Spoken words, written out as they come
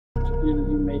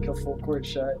You make a full court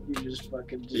shot, you just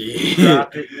fucking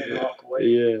drop it and then walk away.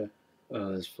 Yeah.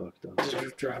 Oh, that's fucked up.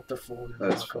 Just drop the phone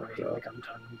and That's walk away. fucked up. Like I'm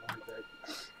done with that.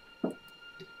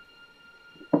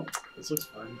 This looks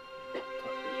fun.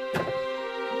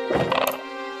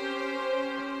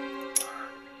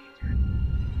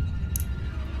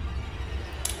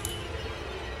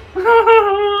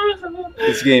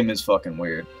 This game is fucking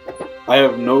weird. I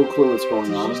have no clue what's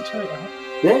going on. Just turn it on.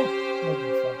 Yeah.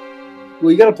 Okay, fun.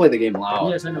 Well, you gotta play the game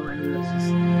loud. Yes, I know. I know. It's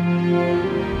just...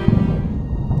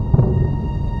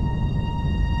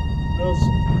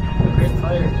 Great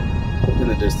fire. In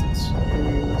the distance.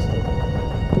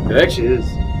 It actually is.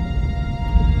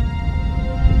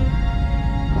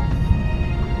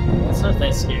 It's not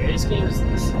that scary. This game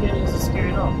isn't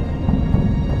scary at all.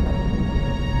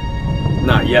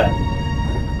 Not yet.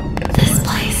 This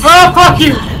place. Oh, fuck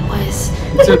you! I thought it was.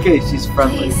 It's okay, she's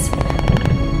friendly. Please.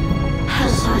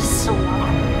 Help us.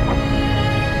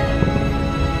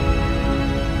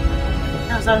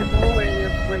 How's that nowhere in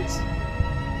your place?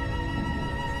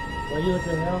 Why are you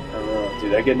looking around? I don't know,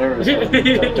 dude. I get nervous.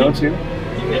 Don't you?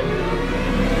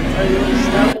 Are you just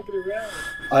stop looking around?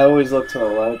 I always look to the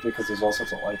left because there's all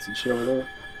sorts of lights and shit over there.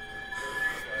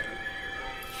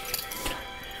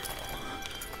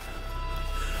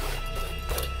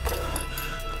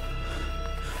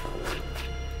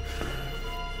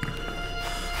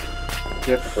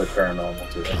 You have to play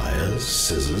paranormal too. Pliers,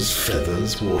 scissors,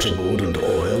 feathers, waterboard, and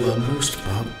oil are most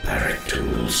barbaric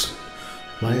tools.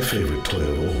 My favorite toy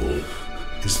of all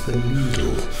is the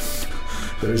needle.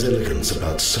 There is elegance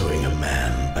about sewing a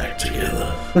man back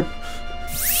together.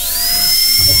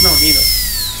 That's no needle.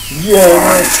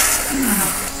 Yeah.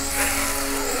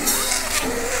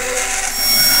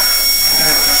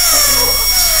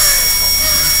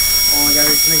 Oh my god, it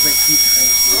just makes my teeth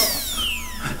cringe.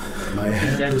 My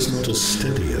hand is not as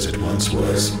steady as it once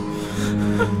was.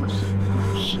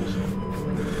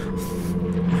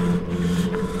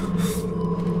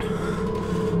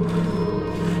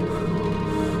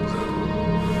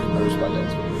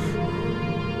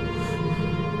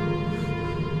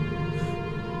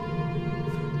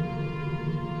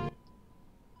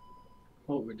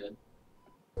 Oh, we're dead.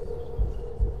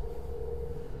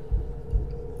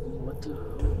 What the?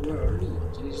 Where are you?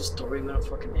 Did you just throw him in a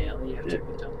fucking alley? You have to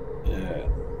get down. Yeah.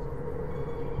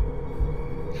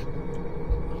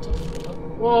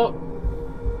 Whoa!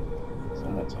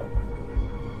 Someone's up.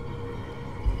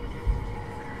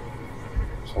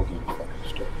 This whole game fucking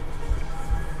straight.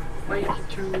 Why you keep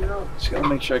turning it off? Just gotta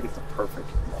make sure I get the perfect.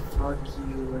 Fuck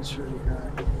you, I swear to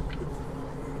God.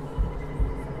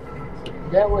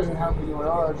 That wasn't helping you at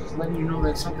all, I was just letting you know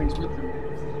that something's with them.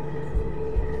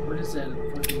 What is that? A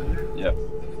fucking letter? Yep.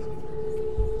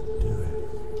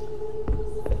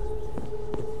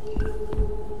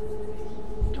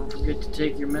 Don't forget to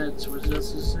take your meds. What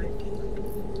does this say?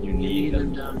 You need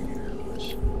them them. down here.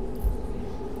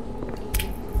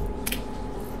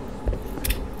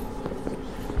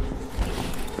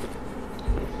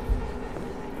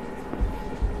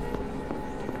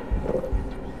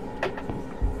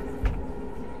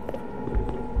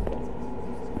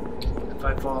 If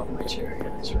I fall off my chair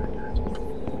again, I swear to God.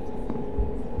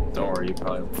 Don't worry, you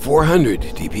probably. 400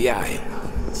 DPI.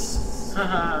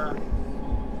 Haha.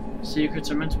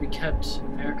 Secrets are meant to be kept.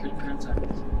 America depends on it.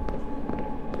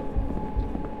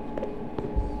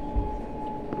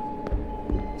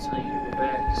 So you go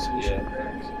back. So you should go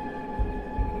back.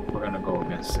 We're gonna go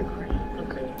against the grain.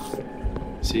 Okay.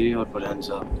 See, look what ends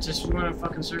up. Just run a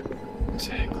fucking circle.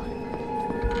 Exactly.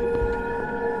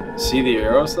 See the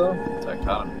arrows though?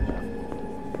 Dichotomy.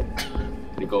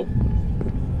 They go.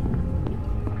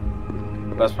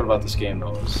 The best part about this game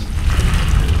though is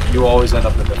you always end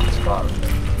up in a different spot.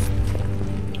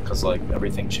 Because like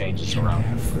everything changes around.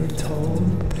 Never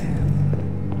told them.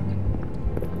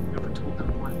 Never told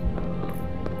them what.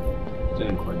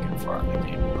 Didn't quite get far in the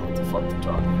game. I don't know what the fuck they're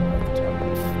talking about at the time.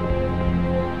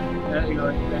 There you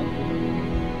go. Back.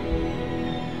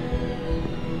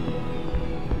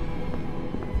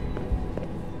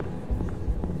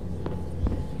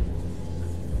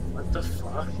 What the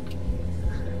fuck?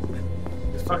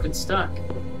 You're fucking stuck.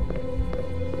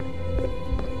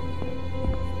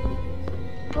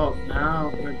 Oh,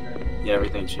 now we're good. Yeah,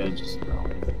 everything changes now.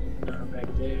 Now back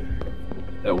there.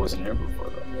 That wasn't here before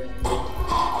though.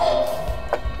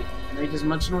 Yeah. Make as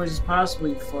much noise as possible,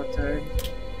 you fucktard.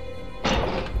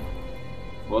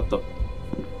 What the?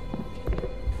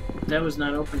 That was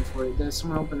not open for you.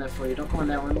 Someone opened that for you. Don't go on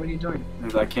that one. What are you doing?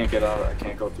 I can't get out. I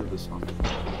can't go through this one.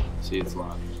 See, it's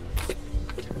locked.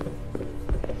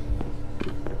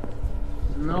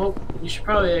 Nope. You should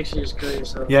probably actually just kill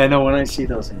yourself. Yeah, I know. When I see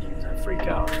those in games, I freak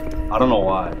out. I don't know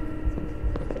why.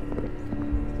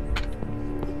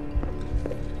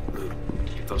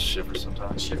 Get those shivers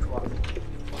sometimes. Shift walk.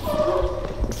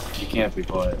 You can't be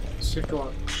quiet. Shift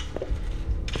walk.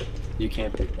 You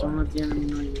can't be Don't quiet. let the enemy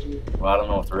know you're here. Well, I don't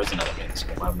know if there is an enemy in this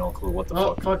game. I have no clue what the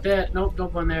Oh, fuck. fuck that. Nope,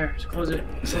 don't go in there. Just close it.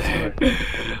 Close the door.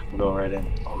 I'm going right in.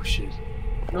 Oh shit.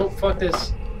 Nope, fuck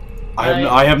this.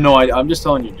 I have no idea. I'm just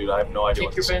telling you, dude. I have no idea Take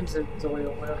what your this is. Benz and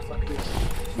oil, whatever the fuck it is.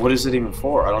 What is it even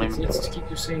for? I don't even. It's to keep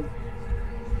you sane.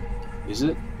 Is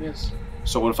it? Yes.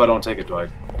 So what if I don't take it? Do I?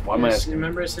 Why am I Yes, asking?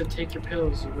 remember I said take your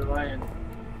pills, you rely on.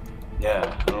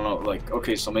 Yeah, I don't know. Like,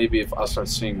 okay, so maybe if I'll start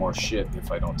seeing more shit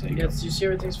if I don't take it. Yes, you see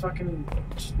everything's fucking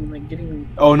just, like getting.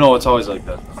 Oh no, it's always like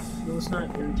that. No, it's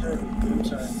not. You're entirely. I'm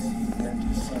sorry. I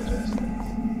apologize.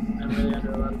 I'm really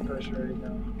under a lot of pressure right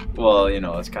now. Well, you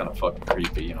know, it's kind of fucking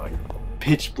creepy. You know,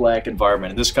 pitch black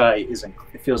environment, and this guy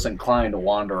feels inclined to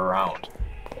wander around.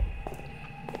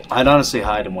 I'd honestly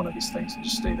hide in one of these things and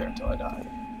just stay there until I die.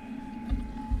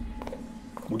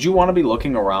 Would you want to be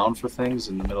looking around for things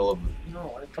in the middle of?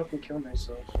 No, I'd fucking kill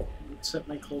myself. I'd set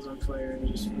my clothes on fire and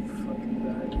just fucking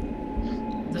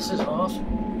die. This is awful.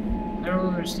 I don't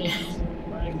understand.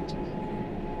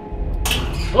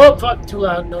 Oh fuck! Too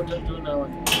loud. No, don't do that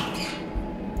one.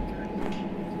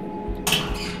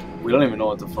 We don't even know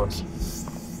what the fuck's.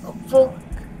 Oh fuck!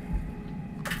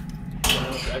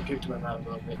 I puked my mouth a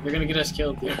little bit. You're gonna get us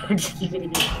killed, dude. You're gonna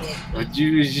get killed. Did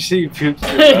you see you puked?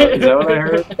 Is that what I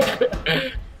heard?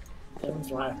 That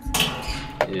one's locked.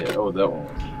 Yeah. Oh, that one.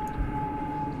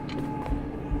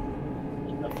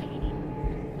 Nothing in it.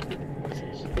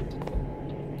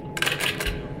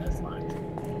 That's locked.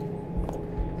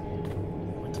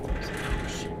 What the fuck is that? Oh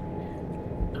shit.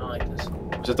 I don't like this.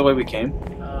 Was that the way we came?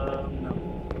 No.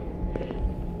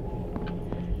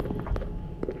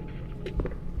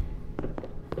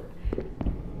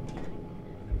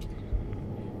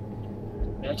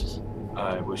 Matches?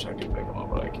 I wish I could pick them up,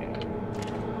 but I can't.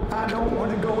 I don't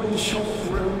want to go in the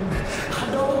showroom. I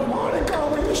don't want to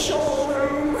go in the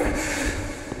showroom.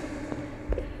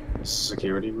 This is a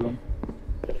security room?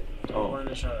 Oh. We're in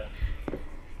the showroom.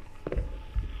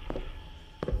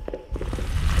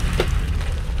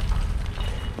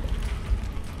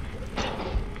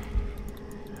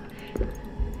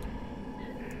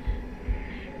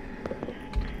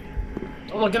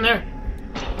 Don't look in there!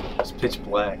 It's pitch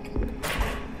black.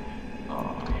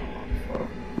 Oh, fuck.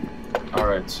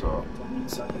 Alright, so.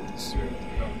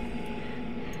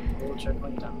 We'll check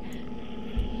one down.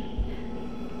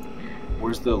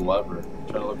 Where's the lever? I'm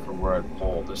trying to look for where I'd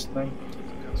pull this thing.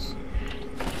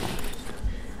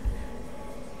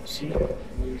 See?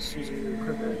 He's using your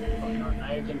equipment. Oh no,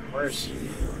 now you're getting worse.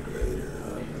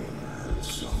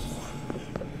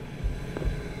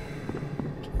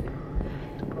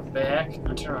 Go back.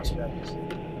 Now turn around so you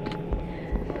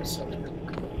guys.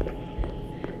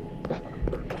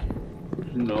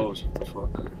 Who knows what the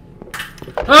fuck?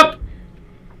 Up!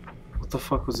 What the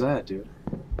fuck was that, dude?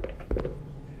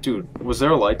 Dude, was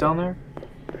there a light down there?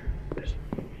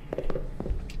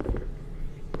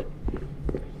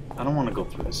 I don't want to go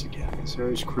through this again. This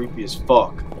area's creepy as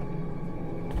fuck.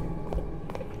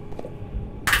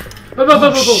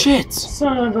 Oh, shit!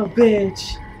 Son of a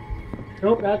bitch!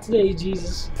 Nope, not today,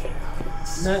 Jesus.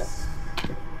 Not.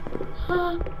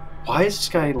 Huh? Why is this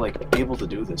guy, like, able to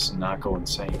do this and not go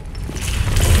insane?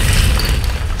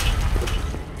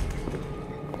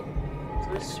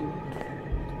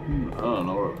 I don't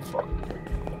know where the fuck.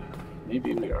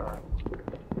 Maybe we are.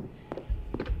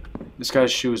 This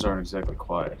guy's shoes aren't exactly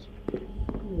quiet.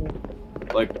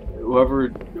 Like,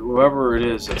 whoever it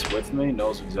is that's with me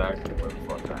knows exactly where the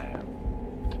fuck I am.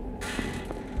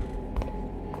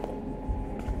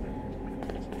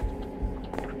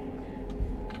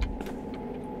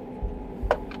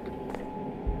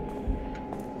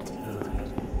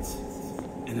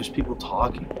 And there's people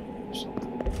talking or something.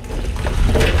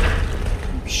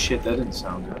 Shit, that didn't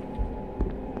sound good.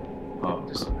 Oh,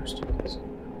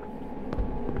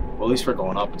 well, at least we're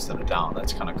going up instead of down.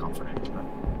 That's kind of comforting, isn't it?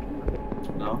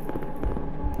 No?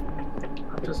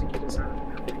 That doesn't get us out.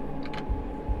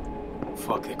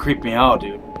 Fuck, they creep me out,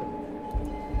 dude.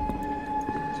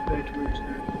 It's back to where you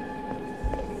started.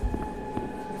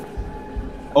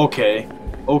 Okay,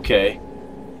 okay.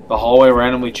 The hallway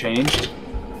randomly changed?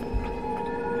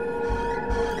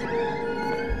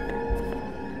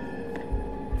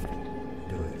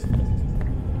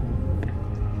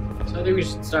 So I think we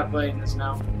should stop playing this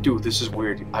now. Dude, this is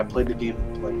weird. I played the game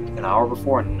like an hour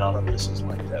before and none of this is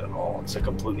like that at all. It's a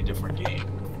completely different game.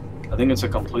 I think it's a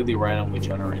completely randomly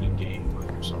generated game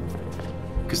or something.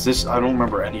 Because this, I don't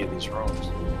remember any of these rooms.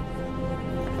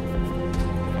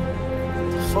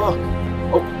 fuck?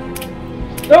 Oh.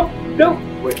 Nope, nope.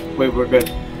 Wait, we're good.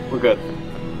 We're good.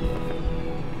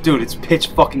 Dude, it's pitch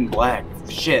fucking black.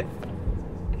 Shit.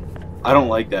 I don't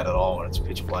like that at all when it's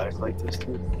pitch black like this,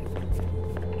 dude.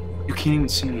 You can't even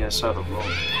see the other side of the room.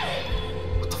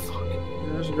 What the fuck?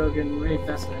 There's a girl getting raped.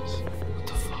 That's nice. What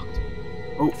the fuck?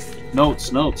 Oh, notes.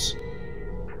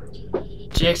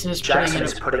 Jackson is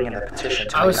putting in a petition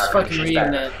to I was make our fucking countries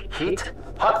reading better. that. Heat,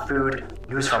 hot food,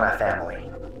 news from our family.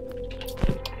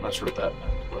 I'm not sure what that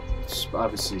meant, but it's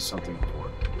obviously something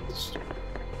important.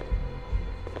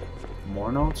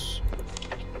 More notes?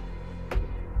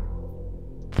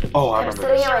 Oh, I I'm remember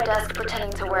sitting this. at my desk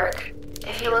pretending to work.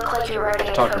 If you look like you're writing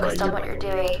and Talking focused about on you. what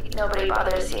you're doing, nobody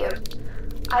bothers you.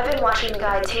 I've been watching the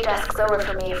guy 2 desks over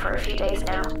from me for a few days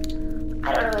now.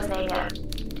 I don't know his name yet.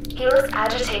 He looks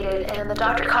agitated, and then the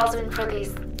doctor calls him in for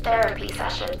these therapy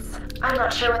sessions. I'm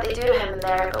not sure what they do to him in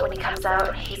there, but when he comes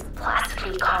out, he's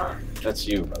placidly calm. That's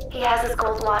you. He has his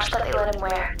gold watch that they let him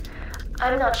wear.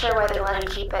 I'm not sure why they let him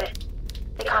keep it.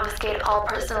 They confiscate all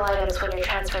personal items when you're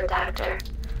transferred to Hektor.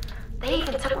 They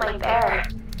even took my bear.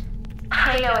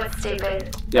 I know it's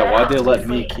stupid. Yeah, but why'd it they helps let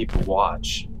me sleep. keep a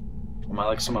watch? Am I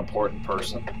like some important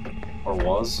person? Or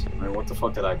was? I mean, what the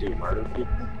fuck did I do? Murder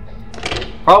people?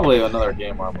 Probably another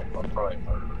game where I'm probably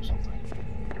murdered or something.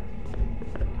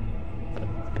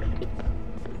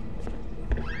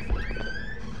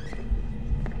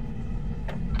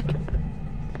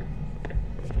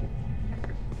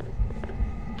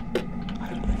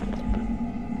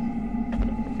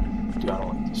 Dude, I don't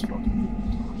like this fucking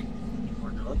talk.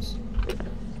 More notes?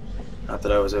 Not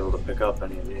that I was able to pick up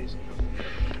any of these.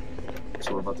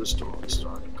 So what about this door? Let's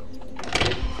start.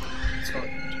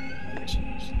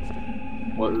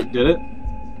 What, did it?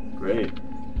 Great.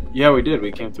 Yeah, we did.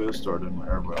 We came through this door, didn't we?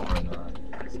 Or we're in the...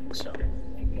 I think so.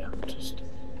 Maybe I'm just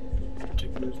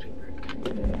took newspaper.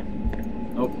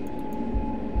 Nope.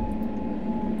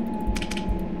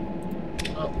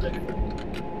 Oh, there.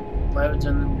 Why would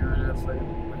them you're in a fight?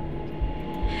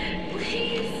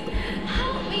 Please,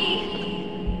 help me.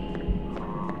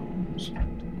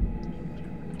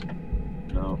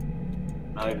 No.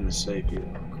 Not even the safe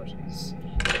either. Of course it's...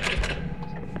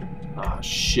 Ah,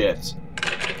 shit.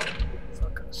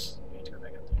 Fuck us. We need to go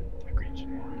back up there.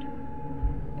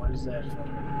 What is that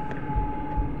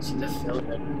from? See the field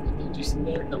bedroom? Did you see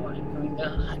that? The line coming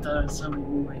down? I thought I saw something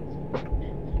moving.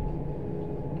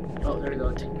 Oh, there we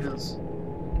go. Take pills.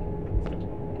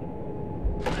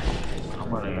 I'm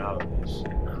running out of this.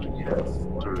 How many you have?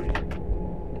 3.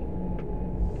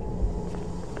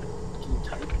 Can you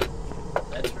type?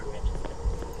 That's romantic.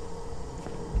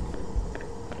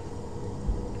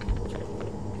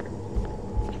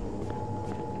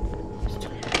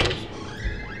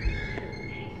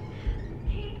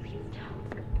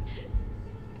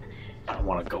 I don't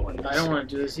want to go in this. I don't want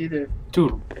to do this either.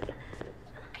 Dude,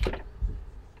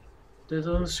 There's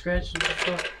little scratches. What the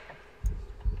fuck?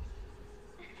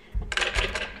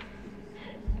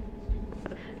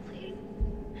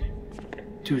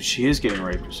 dude, she is getting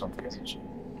raped or something, isn't she?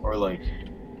 Or like,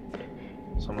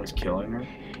 someone's killing her.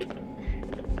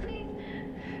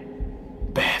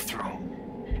 Bathroom.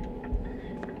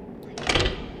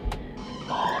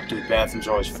 Oh, dude, bathrooms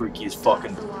are always freaky as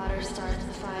fucking. The water starts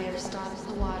the fire. Stops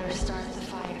the water. Starts the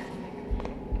fire.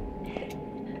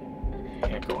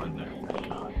 Can't go in there. Thank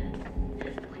God.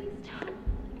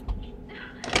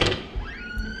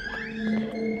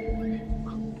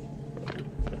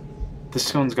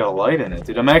 This one's got a light in it,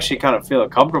 dude. I'm actually kind of feeling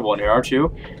comfortable in here, aren't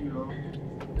you? No.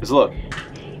 Cause look.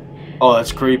 Oh,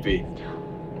 that's creepy.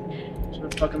 Turn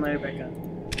the fucking light back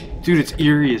on. Dude, it's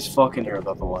eerie as fuck in here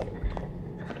without the light.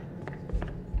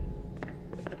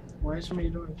 Why are so many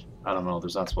doors? I don't know.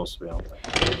 There's not supposed to be. I don't think.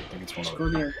 I think it's one Just of go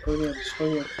them. there. Go there. Just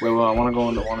go there. Wait, I want to go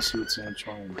in. I want to see what's in the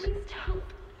trains.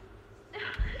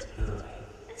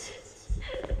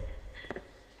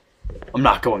 I'm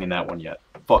not going in that one yet.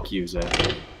 Fuck you,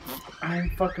 Zed. I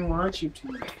fucking want you to.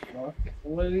 Fuck.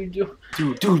 What are you doing?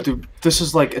 Dude, this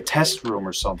is like a test room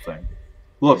or something.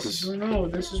 Look, This this. is, no,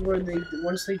 this is where they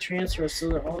once they transfer us, so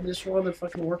they're all this is where all the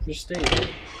fucking workers stay.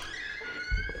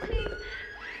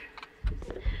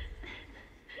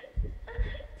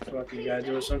 Fuck, you gotta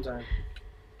do it sometime.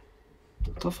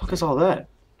 What the fuck is all that?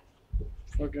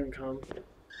 Fucking come.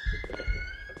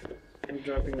 I'm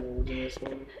dropping gold in this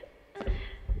one.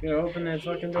 You gotta open that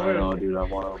fucking I door. don't know, dude. I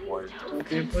want to avoid it. Don't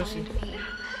be a pussy.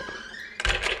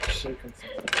 So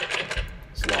confused.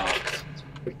 It's locked.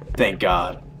 Thank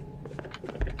God.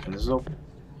 And this is open.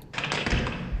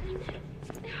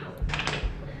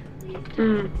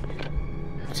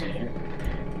 What's in here?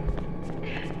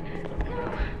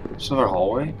 There's another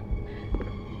hallway?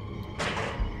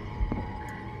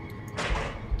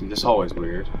 Dude, this hallway's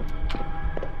weird.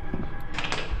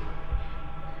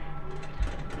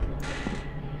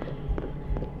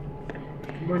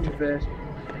 Where'd you fast?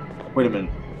 Wait a minute.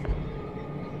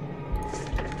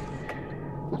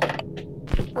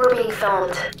 We're being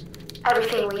filmed.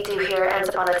 Everything we do here ends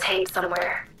up on a tape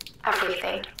somewhere.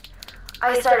 Everything.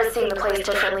 I started seeing the place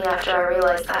differently after I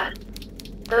realized that.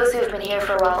 Those who've been here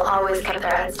for a while always kept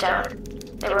their heads down.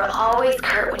 They were always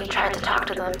curt when you tried to talk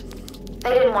to them.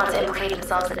 They didn't want to implicate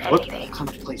themselves in anything. What kind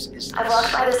of place is this? I've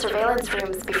walked by the surveillance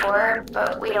rooms before,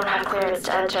 but we don't have clearance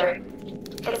to enter.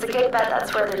 It's a good bet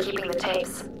that's where they're keeping the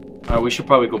tapes. Alright, we should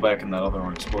probably go back in that other one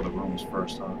and explore the rooms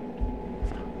first, huh?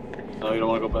 No, you don't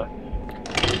want to go back?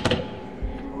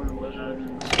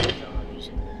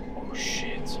 Oh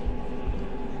shit.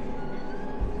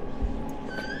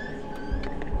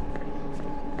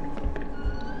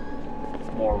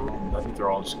 More rooms. I think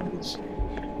they're all just gonna be the same.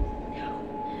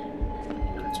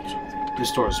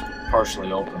 This door is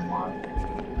partially open wide.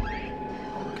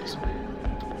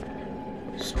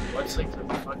 So what's like the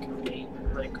fucking main,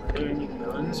 like, are there any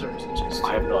villains or is it just...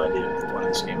 I have no idea what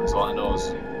this game is. All I know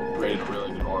is rated a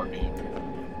really good horror game.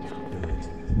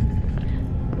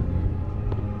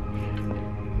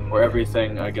 Where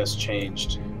everything, I guess,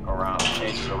 changes around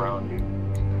you.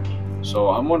 So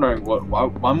I'm wondering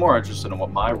I'm more interested in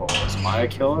what my role is. Am I a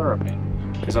killer? I mean,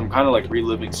 because I'm kind of like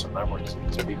reliving some memories of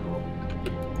these people.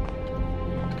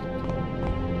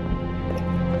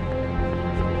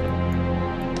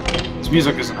 This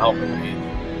music isn't helping me.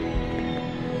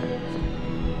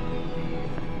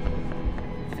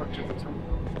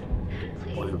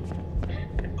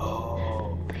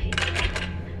 Oh.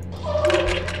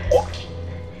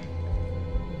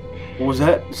 What was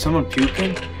that? Someone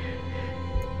puking?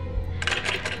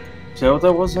 Is that what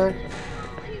that was there?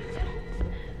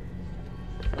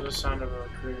 It was the sound of a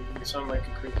creaky. It sounded like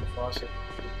a creaky faucet.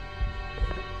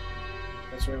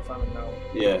 That's where we found it now.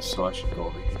 Yeah, so I should go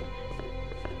over here.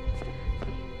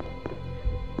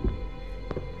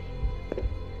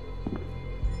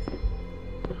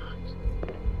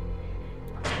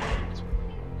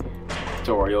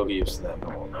 Don't worry, you'll get used to that.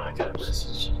 No, I got a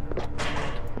message.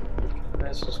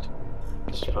 Message to him.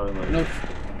 She's probably like... Nope.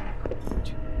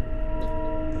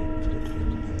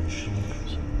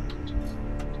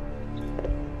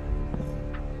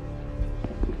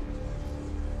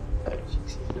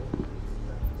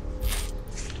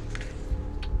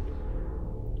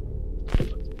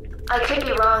 I could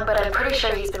be wrong, but I'm pretty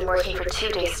sure he's been working for 2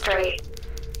 days straight.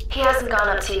 He hasn't gone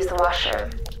up to use the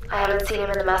washroom. I haven't seen him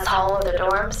in the mess hall or the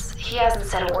dorms. He hasn't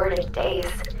said a word in days.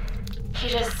 He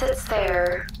just sits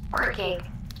there, working.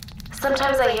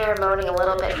 Sometimes I hear him moaning a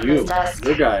little bit from his desk.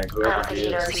 The guy, I don't whoever think he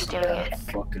he knows is, he's doing it.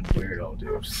 fucking weirdo,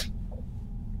 dude.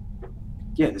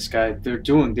 Yeah, this guy, they're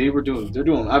doing,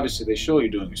 obviously they show you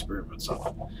doing experiments on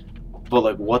him. But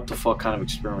like, what the fuck kind of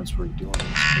experiments were you doing?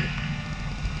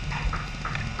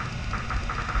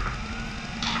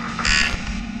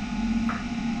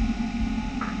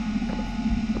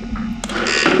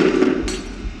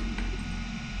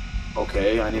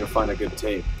 Okay, I need to find a good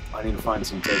tape. I need to find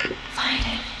some tape. Find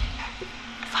it.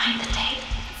 Find the tape.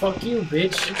 Fuck you,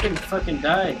 bitch. You can fucking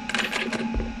die.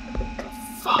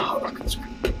 Fuck. It's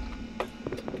creepy.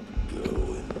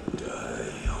 Go and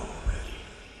die already.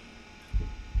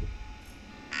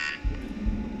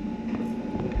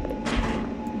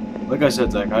 Like I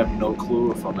said, Zach, I have no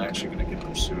clue if I'm actually going to get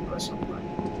pursued by something.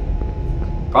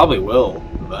 Probably will,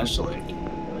 eventually.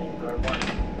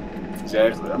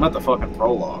 Exactly. I'm at the fucking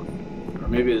prologue. Or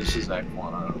maybe this is Act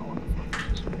 1, I don't know what the fuck it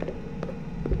is.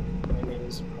 Maybe it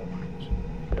is a prologue.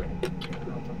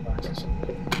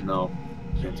 No,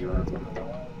 can't do anything.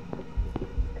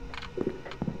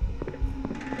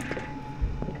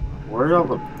 Where are all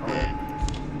the...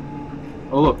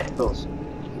 Oh, look, those.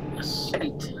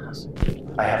 Sweet.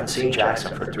 I haven't seen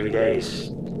Jackson for 3 days.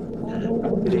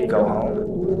 Did he go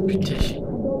home? Petition.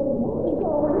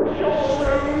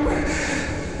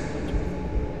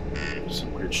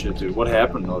 Some weird shit, dude. What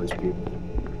happened to all these people?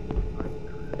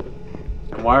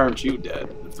 And why aren't you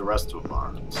dead if the rest of them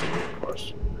are? That's a weird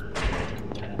question.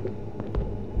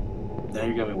 Now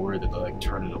you're gonna be worried that they like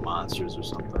turn into monsters or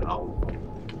something.